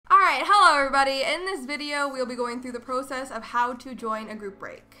Alright, hello everybody. In this video, we'll be going through the process of how to join a group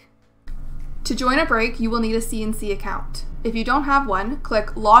break. To join a break, you will need a CNC account. If you don't have one,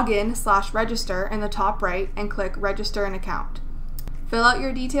 click Login/Register in the top right and click Register an Account. Fill out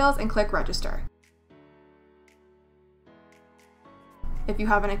your details and click Register. If you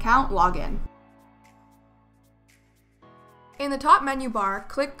have an account, log in. In the top menu bar,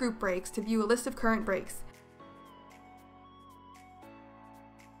 click Group Breaks to view a list of current breaks.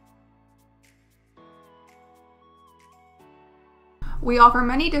 We offer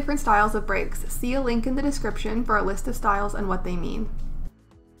many different styles of breaks. See a link in the description for a list of styles and what they mean.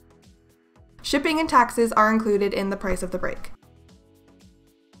 Shipping and taxes are included in the price of the break.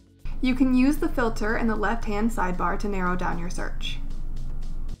 You can use the filter in the left-hand sidebar to narrow down your search.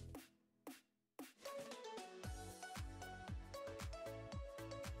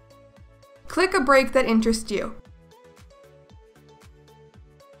 Click a break that interests you.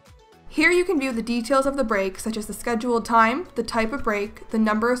 Here you can view the details of the break, such as the scheduled time, the type of break, the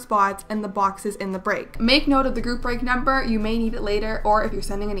number of spots, and the boxes in the break. Make note of the group break number, you may need it later, or if you're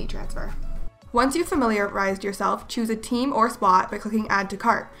sending an e-transfer. Once you've familiarized yourself, choose a team or spot by clicking Add to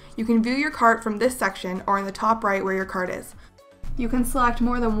Cart. You can view your cart from this section or in the top right where your cart is. You can select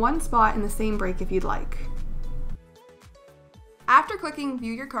more than one spot in the same break if you'd like. After clicking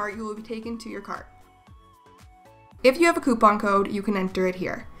View Your Cart, you will be taken to your cart. If you have a coupon code, you can enter it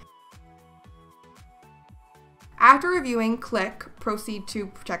here. After reviewing, click Proceed to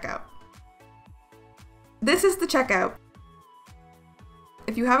Checkout. This is the checkout.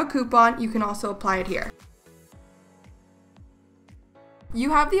 If you have a coupon, you can also apply it here. You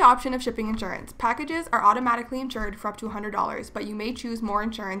have the option of shipping insurance. Packages are automatically insured for up to $100, but you may choose more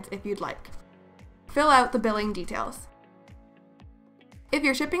insurance if you'd like. Fill out the billing details. If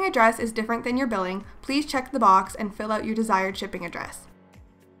your shipping address is different than your billing, please check the box and fill out your desired shipping address.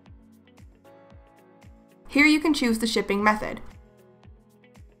 Here you can choose the shipping method.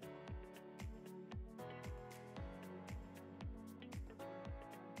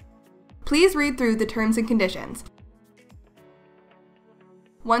 Please read through the terms and conditions.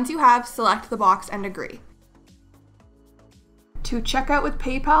 Once you have, select the box and agree. To check out with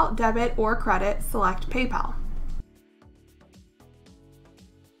PayPal, debit, or credit, select PayPal.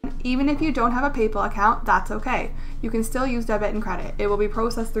 Even if you don't have a PayPal account, that's okay. You can still use debit and credit. It will be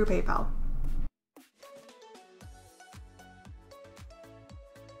processed through PayPal.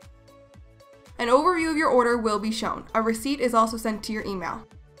 An overview of your order will be shown. A receipt is also sent to your email.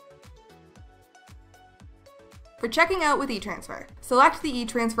 For checking out with e-transfer, select the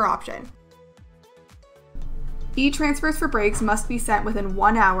e-transfer option. E-transfers for breaks must be sent within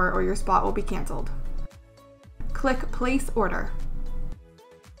 1 hour or your spot will be canceled. Click Place Order.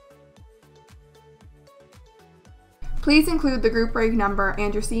 Please include the group break number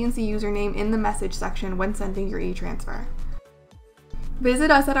and your CNC username in the message section when sending your e-transfer.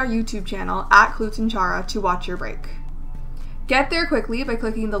 Visit us at our YouTube channel at CloutsnChara to watch your break. Get there quickly by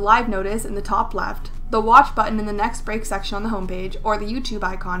clicking the live notice in the top left, the watch button in the next break section on the homepage, or the YouTube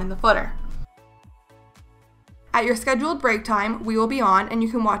icon in the footer. At your scheduled break time, we will be on and you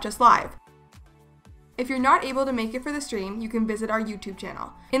can watch us live. If you're not able to make it for the stream, you can visit our YouTube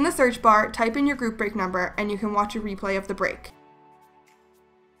channel. In the search bar, type in your group break number and you can watch a replay of the break.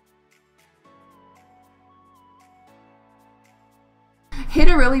 Hit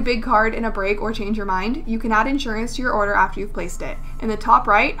a really big card in a break or change your mind, you can add insurance to your order after you've placed it. In the top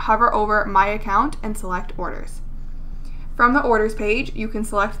right, hover over My Account and select Orders. From the Orders page, you can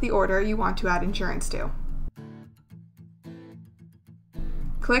select the order you want to add insurance to.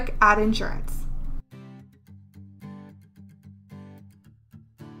 Click Add Insurance.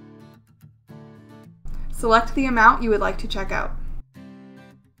 Select the amount you would like to check out.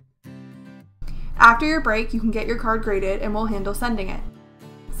 After your break, you can get your card graded and we'll handle sending it.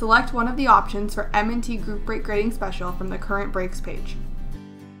 Select one of the options for M&T Group Break Grading Special from the Current Breaks page.